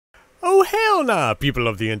Oh hell nah, people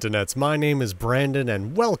of the internets. My name is Brandon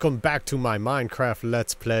and welcome back to my Minecraft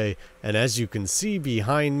Let's Play. And as you can see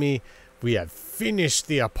behind me, we have finished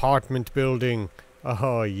the apartment building.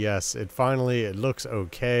 Oh yes, it looks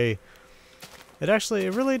okay.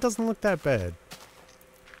 It really doesn't look that bad.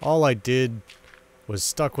 All I did was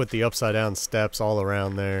stuck with the upside down steps all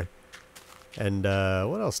around there. And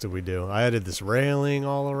what else did we do? I added this railing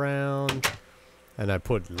all around. And I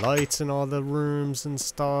put lights in all the rooms and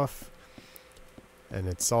stuff. And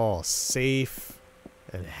it's all safe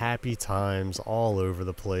and happy times all over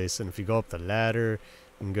the place. And if you go up the ladder,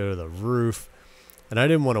 you can go to the roof. And I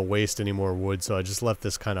didn't want to waste any more wood, so I just left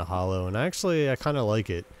this kind of hollow. And actually, I kind of like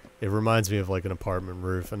it. It reminds me of like an apartment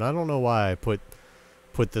roof. And I don't know why I put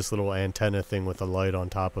this little antenna thing with a light on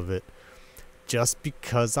top of it. Just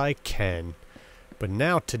because I can. But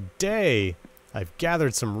now today, I've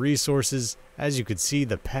gathered some resources. As you can see,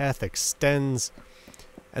 the path extends,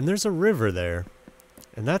 and there's a river there,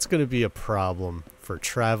 and that's going to be a problem for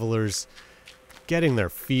travelers getting their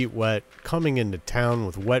feet wet, coming into town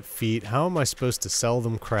with wet feet. How am I supposed to sell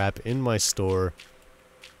them crap in my store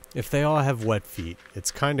if they all have wet feet?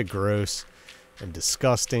 It's kind of gross and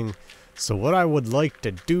disgusting. So what I would like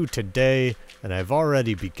to do today, and I've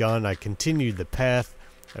already begun, I continued the path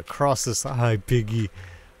across this, hi piggy,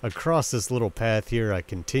 across this little path here. I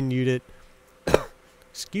continued it.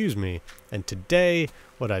 Excuse me. And today,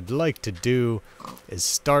 what I'd like to do is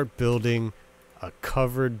start building a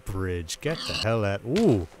covered bridge. Get the hell out.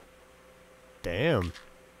 Ooh. Damn.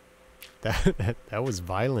 That was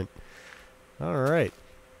violent. Alright.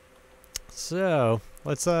 So,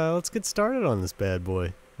 let's get started on this bad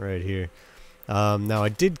boy right here. Now, I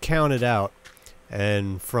did count it out.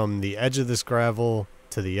 And from the edge of this gravel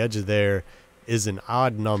to the edge of there is an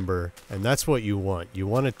odd number. And that's what you want. You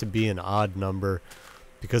want it to be an odd number.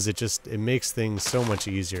 Because it makes things so much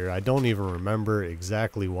easier. I don't even remember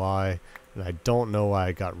exactly why, and I don't know why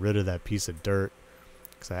I got rid of that piece of dirt,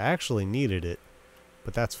 because I actually needed it,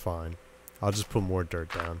 but that's fine. I'll just put more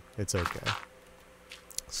dirt down. It's okay.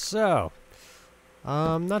 So,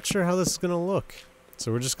 I'm not sure how this is going to look,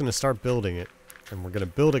 so we're just going to start building it, and we're going to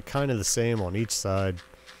build it kind of the same on each side.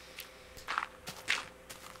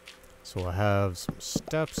 So we'll have some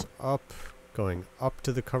steps up. Going up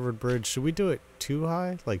to the covered bridge. Should we do it too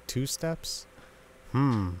high? Like 2 steps?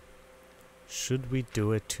 Should we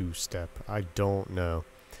do a 2-step? I don't know.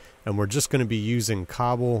 And we're just going to be using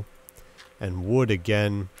cobble and wood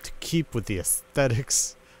again to keep with the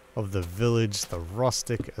aesthetics of the village, the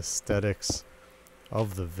rustic aesthetics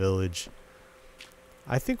of the village.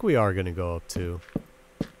 I think we are going to go up 2.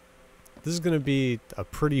 This is going to be a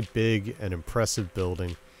pretty big and impressive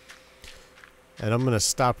building. And I'm going to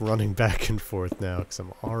stop running back and forth now because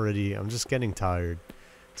I'm just getting tired.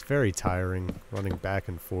 It's very tiring running back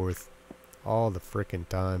and forth all the frickin'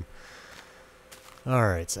 time.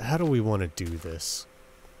 Alright, so how do we want to do this?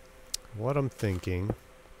 What I'm thinking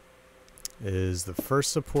is the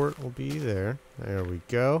first support will be there. There we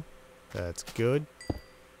go. That's good.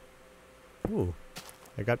 Ooh,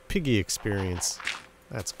 I got piggy experience.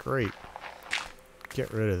 That's great.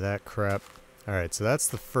 Get rid of that crap. Alright, so that's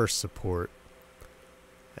the first support.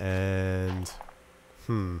 And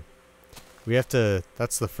that's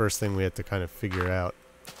the first thing we have to kind of figure out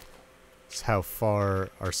is how far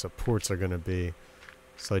our supports are going to be.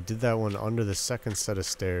 So I did that one under the second set of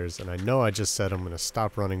stairs, and I know I just said I'm going to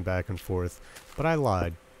stop running back and forth, but I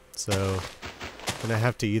lied. So you're going to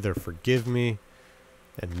have to either forgive me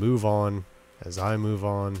and move on as I move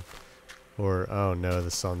on, or oh no, the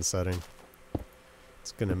sun's setting.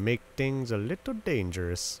 It's going to make things a little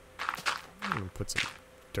dangerous. I'm going to put some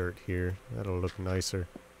dirt here. That'll look nicer.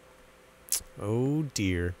 Oh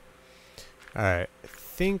dear. Alright, I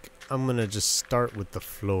think I'm gonna just start with the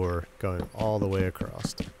floor going all the way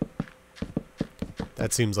across.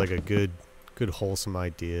 That seems like a good wholesome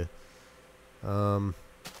idea. Alright,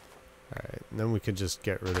 and then we can just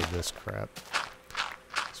get rid of this crap.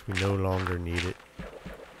 So we no longer need it.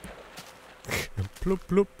 Bloop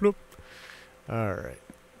bloop bloop. Alright.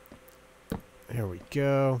 There we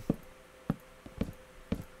go.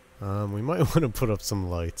 We might want to put up some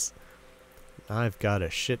lights. I've got a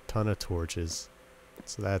shit ton of torches,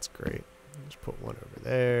 so that's great. Just put one over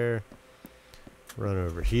there. Run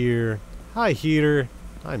over here. Hi, heater.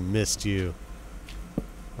 I missed you.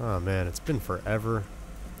 Oh man, it's been forever.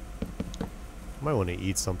 Might want to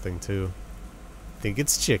eat something too. Think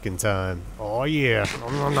it's chicken time. Oh yeah.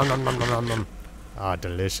 Nom, nom, nom, nom, nom, nom. Ah,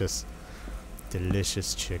 delicious.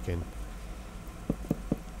 Delicious chicken.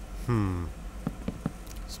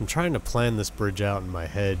 So I'm trying to plan this bridge out in my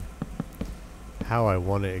head. How I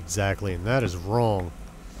want it exactly, and that is wrong.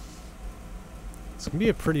 It's going to be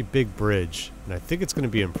a pretty big bridge, and I think it's going to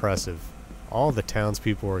be impressive. All the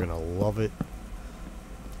townspeople are going to love it.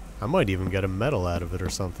 I might even get a medal out of it or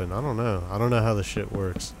something. I don't know. I don't know how this shit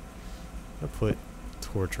works. I'll put a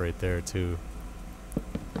torch right there, too.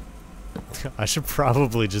 I should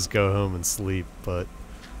probably just go home and sleep, but...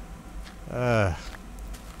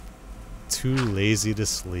 too lazy to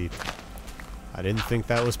sleep. I didn't think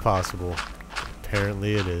that was possible.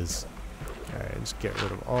 Apparently it is. Alright, just get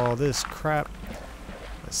rid of all this crap.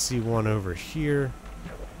 I see one over here.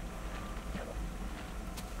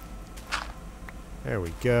 There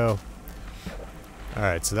we go.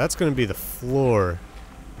 Alright, so that's going to be the floor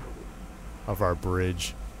of our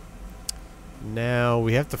bridge. Now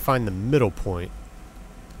we have to find the middle point.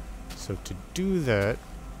 So to do that,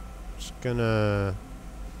 I'm just gonna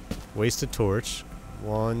waste a torch.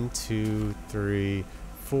 1, 2, 3,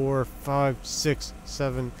 4, 5, 6,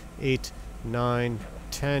 7, 8, 9,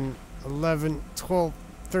 10, 11, 12,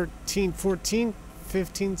 13, 14,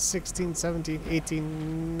 15, 16, 17,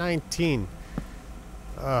 18, 19.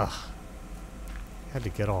 Ugh. Had to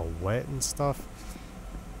get all wet and stuff.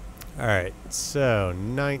 Alright, so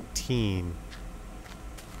 19.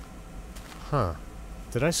 Huh.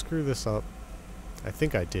 Did I screw this up? I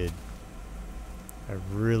think I did. I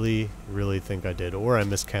really, really think I did. Or I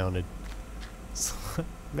miscounted.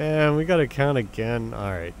 Man, we gotta count again.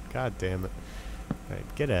 Alright, god damn it.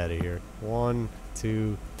 Alright, get out of here. 1,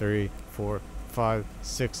 2, 3, 4, 5,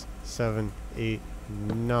 6, 7, 8,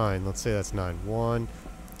 9. Let's say that's 9. 1,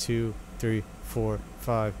 2, 3, 4,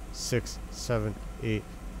 5, 6, 7, 8,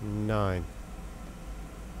 9.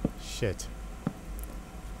 Shit.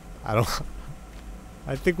 I don't...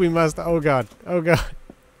 I think we must... Oh god. Oh god.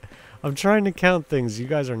 I'm trying to count things. You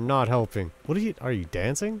guys are not helping. What are you... Are you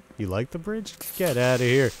dancing? You like the bridge? Get out of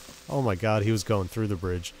here. Oh my god, he was going through the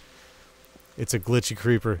bridge. It's a glitchy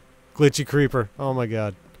creeper. Glitchy creeper. Oh my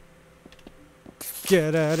god.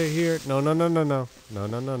 Get out of here. No, no, no, no, no. No,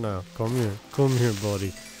 no, no, no. Come here. Come here,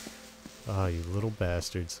 buddy. Ah, you little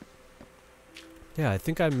bastards. Yeah, I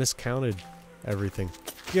think I miscounted everything.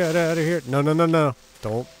 Get out of here. No, no, no, no.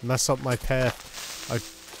 Don't mess up my path.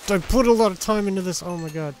 I put a lot of time into this. Oh my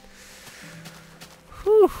god.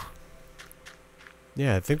 Whew.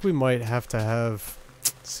 Yeah, I think we might have to have...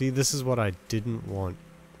 See, this is what I didn't want.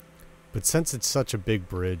 But since it's such a big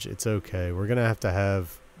bridge, it's okay. We're gonna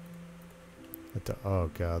have... Oh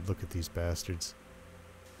god, look at these bastards.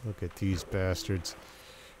 Look at these bastards.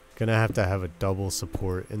 Gonna have to have a double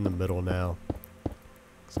support in the middle now.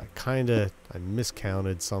 Cause I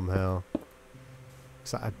miscounted somehow.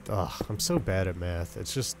 I'm so bad at math.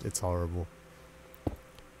 It's horrible.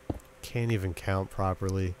 Can't even count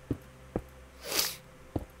properly.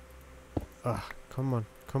 Come on.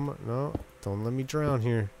 Come on. No, don't let me drown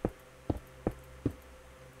here.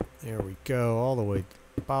 There we go. All the way to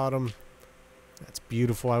the bottom. That's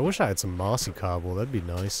beautiful. I wish I had some mossy cobble. That'd be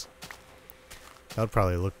nice. That'd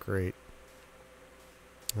probably look great.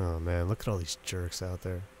 Oh man, look at all these jerks out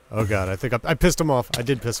there. Oh god, I think I pissed them off. I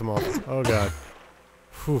did piss them off. Oh god.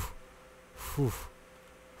 Whew. Whew.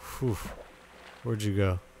 Whew. Where'd you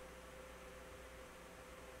go?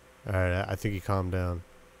 Alright, I think he calmed down.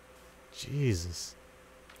 Jesus.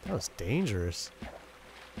 That was dangerous.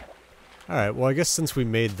 Alright, well I guess since we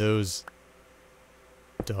made those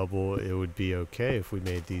double, it would be okay if we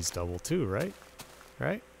made these double too, right?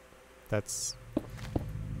 Right? This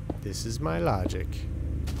is my logic.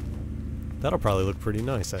 That'll probably look pretty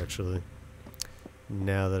nice, actually.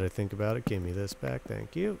 Now that I think about it, give me this back,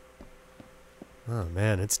 thank you. Oh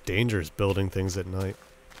man, it's dangerous building things at night.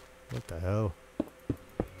 What the hell?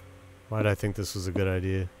 Why'd I think this was a good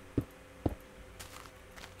idea?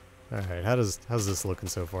 Alright, how's this looking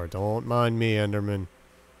so far? Don't mind me, Enderman.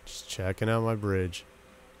 Just checking out my bridge.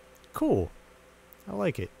 Cool. I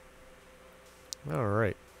like it.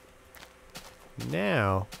 Alright.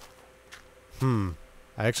 Now...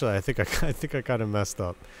 Actually, I think I kind of messed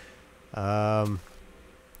up.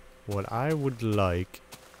 What I would like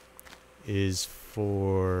is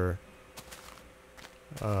for...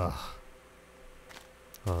 Oh,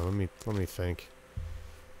 let me think.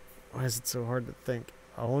 Why is it so hard to think?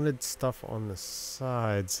 I wanted stuff on the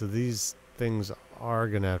side, so these things are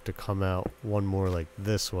gonna have to come out one more like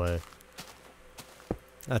this way.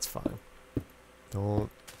 That's fine.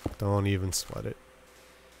 Don't even sweat it.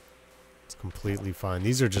 It's completely fine.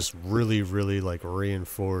 These are just really, really like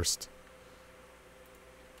reinforced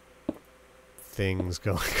things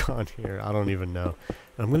going on here. I don't even know.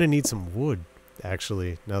 I'm gonna need some wood,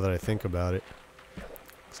 actually, now that I think about it.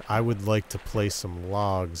 So I would like to place some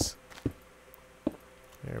logs.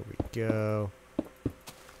 There we go.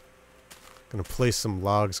 Gonna place some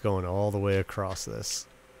logs going all the way across this.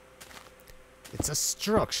 It's a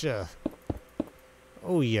structure.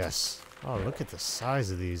 Oh yes. Oh, look at the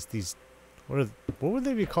size of these. These, what would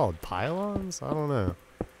they be called? Pylons? I don't know.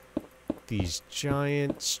 These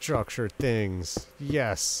giant structure things.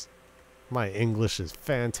 Yes. My English is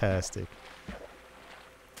fantastic.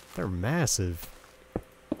 They're massive.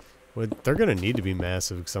 Well, they're gonna need to be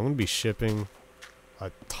massive because I'm gonna be shipping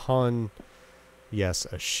a ton, yes,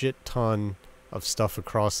 a shit ton of stuff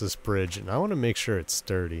across this bridge, and I want to make sure it's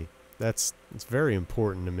sturdy. It's very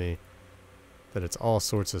important to me that it's all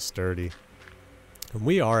sorts of sturdy. And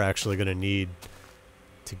we are actually gonna need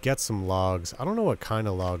to get some logs. I don't know what kind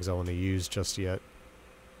of logs I want to use just yet.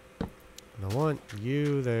 And I want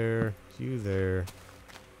you there, you there.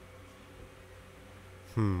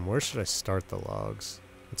 Where should I start the logs?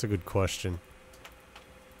 That's a good question.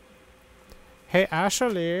 Hey,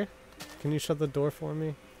 Ashley, can you shut the door for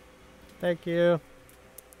me? Thank you.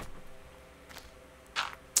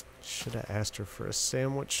 Should have asked her for a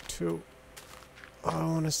sandwich, too. Oh, I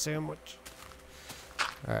want a sandwich.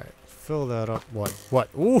 Alright, fill that up. What?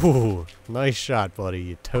 Ooh, nice shot, buddy.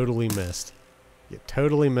 You totally missed. You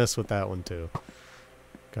totally missed with that one, too.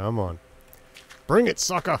 Come on. Bring it,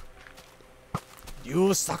 sucker!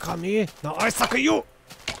 You sucker me, now I sucker you!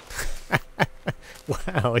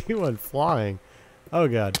 Wow, he went flying. Oh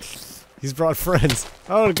god. He's brought friends.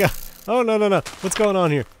 Oh god. Oh no no no. What's going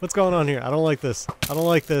on here? What's going on here? I don't like this. I don't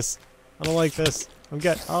like this. I don't like this.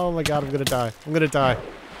 Oh my god, I'm gonna die. I'm gonna die.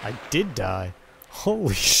 I did die.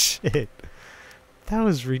 Holy shit. That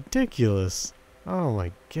was ridiculous. Oh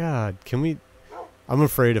my god. Can we... I'm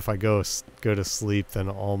afraid if I go to sleep, then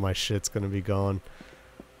all my shit's gonna be gone.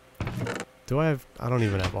 Do I have... I don't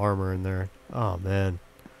even have armor in there. Oh man.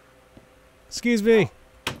 Excuse me.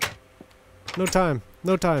 No time.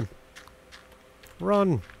 No time.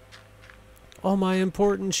 Run. All my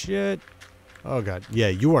important shit. Oh god. Yeah,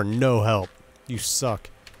 you are no help. You suck.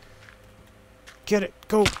 Get it.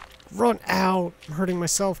 Go. Run. Ow. I'm hurting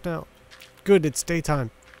myself now. Good, it's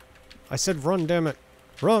daytime. I said run, damn it.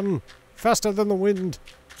 Run. Faster than the wind.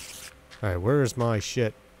 Alright, where's my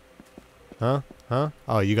shit? Huh? Huh?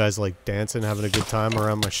 Oh, you guys like dancing, having a good time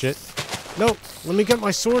around my shit? No, let me get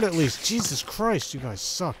my sword at least. Jesus Christ, you guys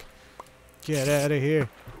suck. Get out of here.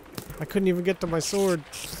 I couldn't even get to my sword.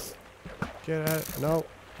 Get out. No.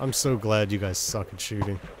 I'm so glad you guys suck at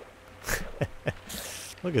shooting.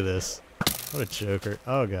 Look at this. What a joker.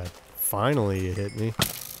 Oh god. Finally you hit me.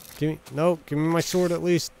 Give me... No, give me my sword at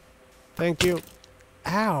least. Thank you.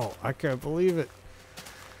 Ow. I can't believe it.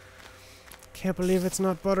 Can't believe it's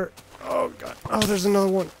not butter. Oh god. Oh, there's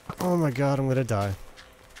another one. Oh my god, I'm gonna die.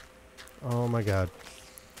 Oh my god.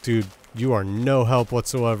 Dude, you are no help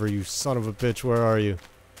whatsoever, you son of a bitch. Where are you?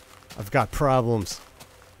 I've got problems.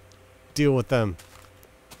 Deal with them.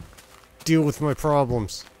 Deal with my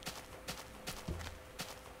problems.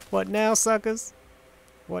 What now, suckers?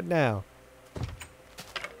 What now?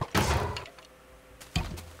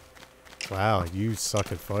 Wow, you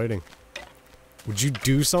suck at fighting. Would you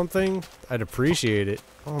do something? I'd appreciate it.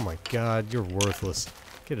 Oh my god, you're worthless.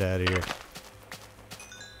 Get out of here.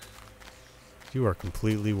 You are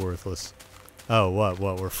completely worthless. Oh, what?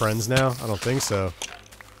 We're friends now? I don't think so.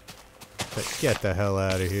 But get the hell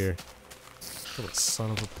out of here. Little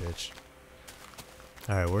son of a bitch.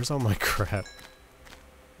 Alright, where's all my crap?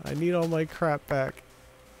 I need all my crap back.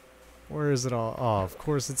 Where is it all? Oh, of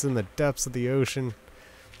course it's in the depths of the ocean.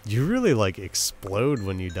 You really, like, explode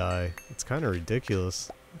when you die. It's kind of ridiculous.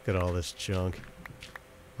 Look at all this junk.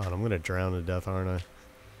 God, I'm gonna drown to death, aren't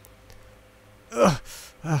I?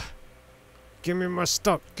 Ugh! Give me my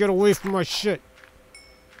stuff. Get away from my shit.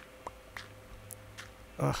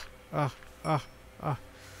 Oh,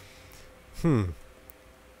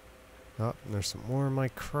 there's some more of my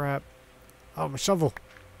crap. Oh, my shovel.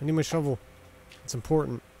 I need my shovel. It's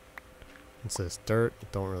important. What's this? Dirt.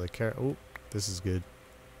 Don't really care. Oh, this is good.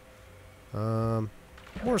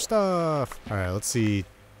 More stuff. Alright, let's see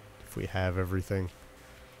if we have everything.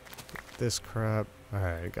 This crap.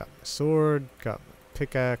 Alright, I got my sword. Got my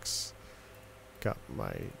pickaxe. Got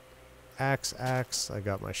my axe. I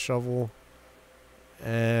got my shovel.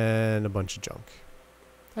 And a bunch of junk.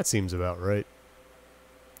 That seems about right.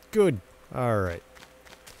 Good. Alright.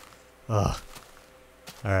 Ugh.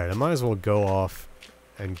 Alright, I might as well go off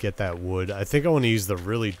and get that wood. I think I want to use the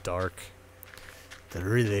really dark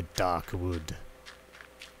wood.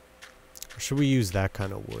 Or should we use that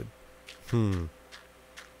kind of wood?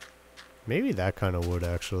 Maybe that kind of wood,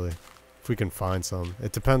 actually. If we can find some.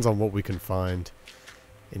 It depends on what we can find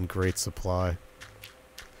in great supply.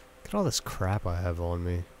 Look at all this crap I have on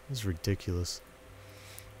me. This is ridiculous.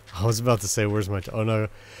 I was about to say, where's my... Oh, no.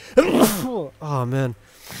 Oh, man.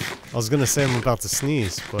 I was going to say I'm about to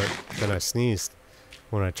sneeze, but then I sneezed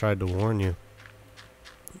when I tried to warn you.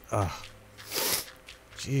 Ah.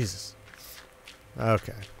 Jesus.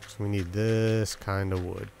 Okay. So we need this kind of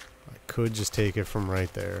wood. I could just take it from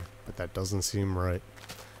right there, but that doesn't seem right.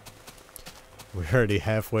 We already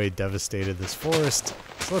halfway devastated this forest,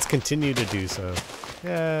 so let's continue to do so.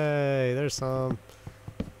 Yay, there's some.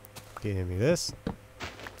 Give me this.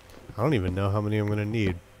 I don't even know how many I'm going to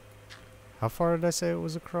need. How far did I say it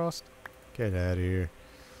was across? Get out of here.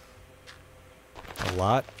 A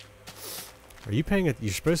lot? Are you paying it?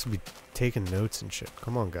 You're supposed to be taking notes and shit.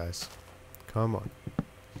 Come on, guys. Come on.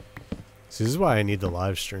 See, this is why I need the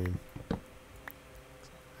live stream.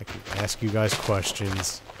 I can ask you guys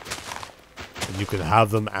questions, and you can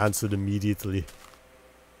have them answered immediately.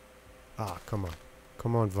 Ah, come on.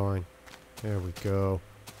 Come on, Vine. There we go.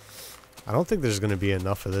 I don't think there's going to be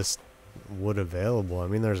enough of this wood available. I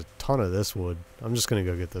mean, there's a ton of this wood. I'm just going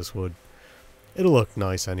to go get this wood. It'll look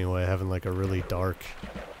nice anyway, having like a really dark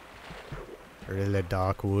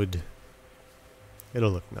wood.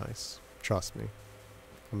 It'll look nice. Trust me.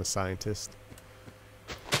 I'm a scientist.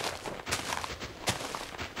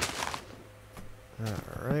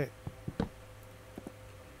 Alright. I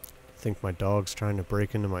think my dog's trying to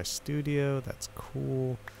break into my studio. That's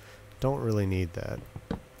cool. Don't really need that.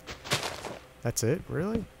 That's it?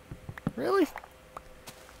 Really? Really?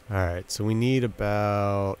 Alright, so we need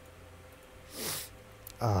about...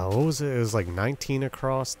 what was it? It was like 19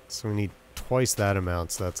 across, so we need twice that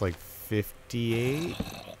amount, so that's like 58?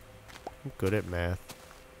 I'm good at math.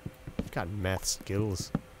 I've got math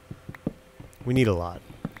skills. We need a lot.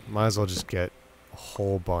 Might as well just get a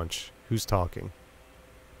whole bunch. Who's talking?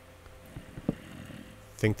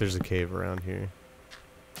 Think there's a cave around here.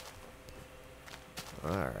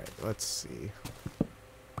 Alright, let's see.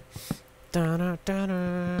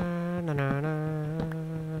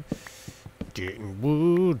 Getting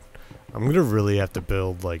wood. I'm gonna really have to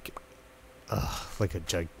build like a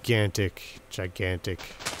gigantic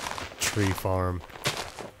tree farm.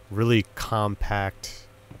 Really compact,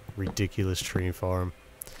 ridiculous tree farm.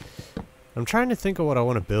 I'm trying to think of what I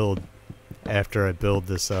want to build after I build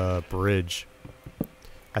this bridge.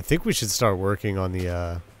 I think we should start working on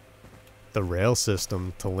the rail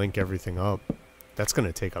system to link everything up. That's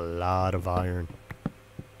gonna take a lot of iron.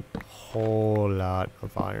 A whole lot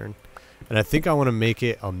of iron. And I think I want to make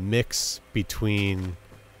it a mix between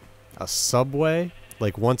a subway,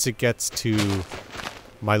 like once it gets to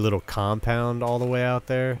my little compound all the way out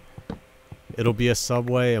there, it'll be a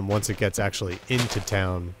subway, and once it gets actually into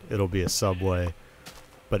town, it'll be a subway.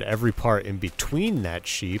 But every part in between that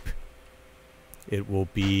sheep, it will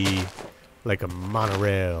be like a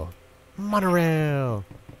monorail. Monorail!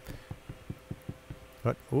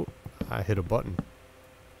 What? Oh, I hit a button.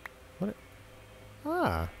 What?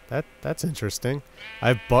 Ah, that's interesting. I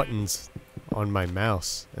have buttons on my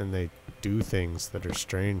mouse, and they do things that are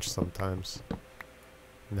strange sometimes.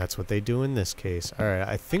 And that's what they do in this case. Alright,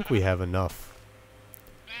 I think we have enough.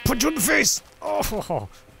 Punch you in the face! Oh,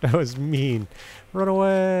 that was mean. Run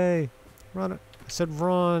away! Run. I said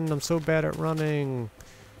run. I'm so bad at running.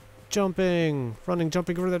 Jumping. Running,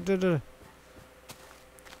 jumping.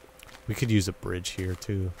 We could use a bridge here,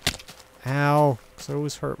 too. Ow. Because I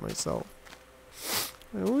always hurt myself.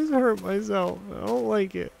 I always hurt myself. I don't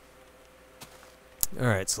like it.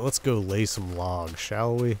 Alright, so let's go lay some logs,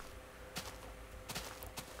 shall we?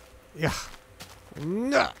 Yeah.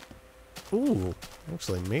 Nah. Ooh, I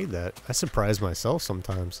actually made that. I surprise myself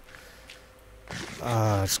sometimes.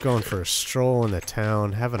 Just going for a stroll in the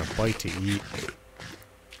town, having a bite to eat.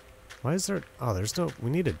 Why is there... Oh, there's no... We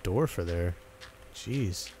need a door for there.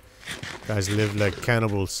 Jeez. Guys live like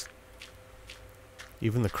cannibals.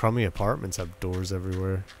 Even the crummy apartments have doors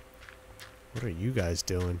everywhere. What are you guys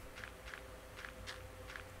doing?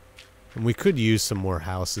 And we could use some more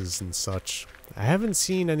houses and such. I haven't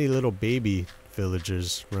seen any little baby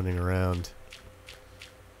villagers running around.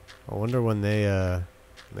 I wonder when they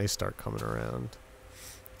start coming around.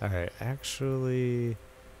 Alright, actually...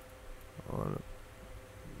 I want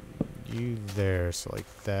you there, so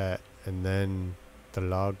like that. And then the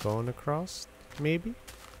log going across, maybe?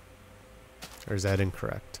 Or is that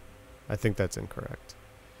incorrect? I think that's incorrect.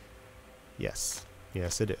 Yes.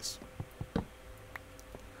 Yes, it is.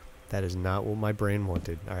 That is not what my brain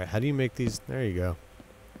wanted. Alright, how do you make these? There you go.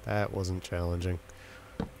 That wasn't challenging.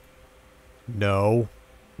 No.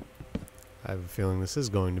 I have a feeling this is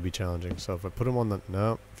going to be challenging. So if I put them on the...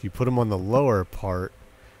 No. If you put them on the lower part...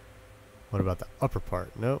 What about the upper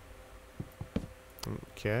part? Nope.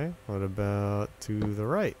 Okay. What about to the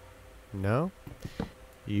right? No.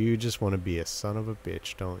 You just want to be a son of a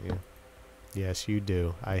bitch, don't you? Yes, you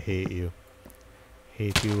do. I hate you.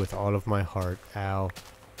 Hate you with all of my heart. Ow.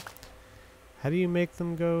 How do you make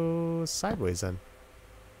them go sideways then?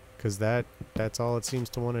 Because that's all it seems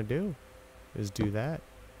to want to do. Is do that.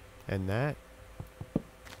 And that.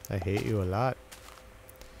 I hate you a lot.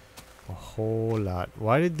 A whole lot.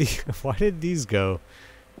 Why did these go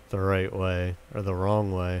the right way or the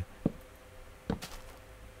wrong way?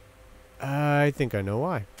 I think I know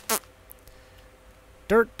why.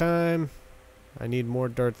 Dirt time. I need more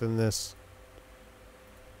dirt than this.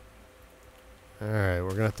 Alright,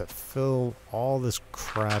 we're gonna have to fill all this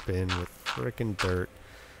crap in with frickin' dirt.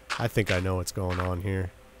 I think I know what's going on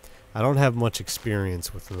here. I don't have much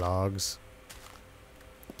experience with logs.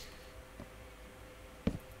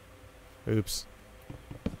 Oops.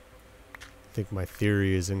 I think my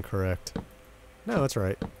theory is incorrect. No, that's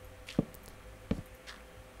right.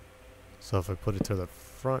 So if I put it to the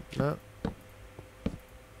front, no.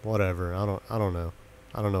 Whatever. I don't know.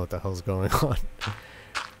 I don't know what the hell's going on.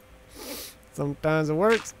 Sometimes it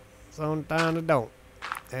works, sometimes it don't.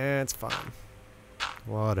 That's fine.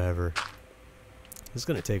 Whatever. This is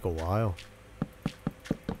gonna take a while.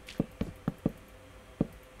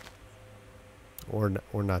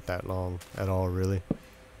 Or not that long at all, really.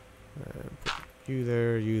 Put you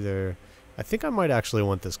there, you there. I think I might actually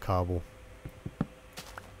want this cobble.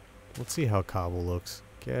 Let's see how cobble looks.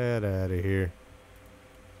 Get out of here.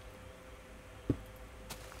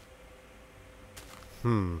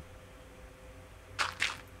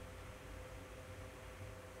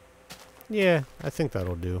 Yeah, I think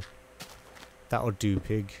that'll do. That'll do,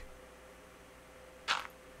 pig.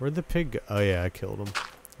 Where'd the pig go? Oh yeah, I killed him.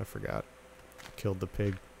 I forgot. Killed the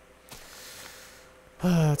pig.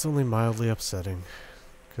 It's only mildly upsetting.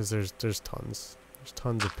 Because there's tons. There's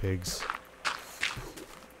tons of pigs.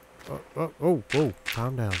 Oh,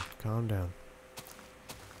 calm down. Calm down.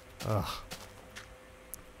 Ugh.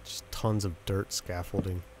 Just tons of dirt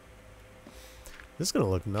scaffolding. This is gonna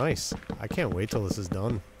look nice. I can't wait till this is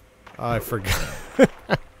done. Oh, I forgot.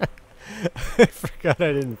 I forgot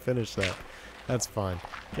I didn't finish that. That's fine.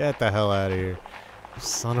 Get the hell out of here.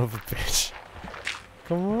 Son of a bitch.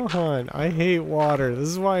 Come on. I hate water. This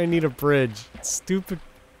is why I need a bridge. Stupid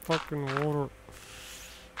fucking water.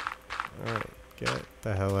 Alright. Get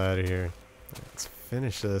the hell out of here. Let's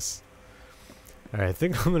finish this. Alright, I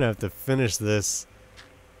think I'm gonna have to finish this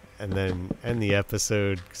and then end the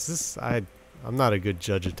episode. Because this, I'm not a good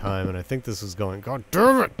judge of time, and I think this is going... God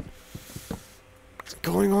damn it! It's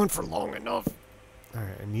going on for long enough.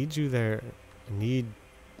 Alright, I need you there. I need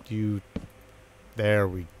you... There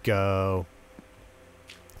we go.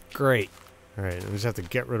 Great. Alright, we just have to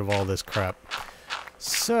get rid of all this crap.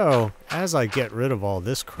 So, as I get rid of all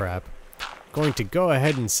this crap, I'm going to go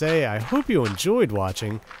ahead and say I hope you enjoyed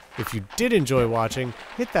watching. If you did enjoy watching,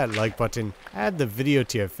 hit that like button, add the video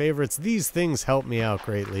to your favorites. These things help me out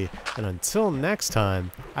greatly. And until next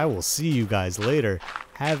time, I will see you guys later.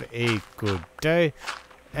 Have a good day,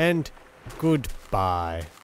 and goodbye.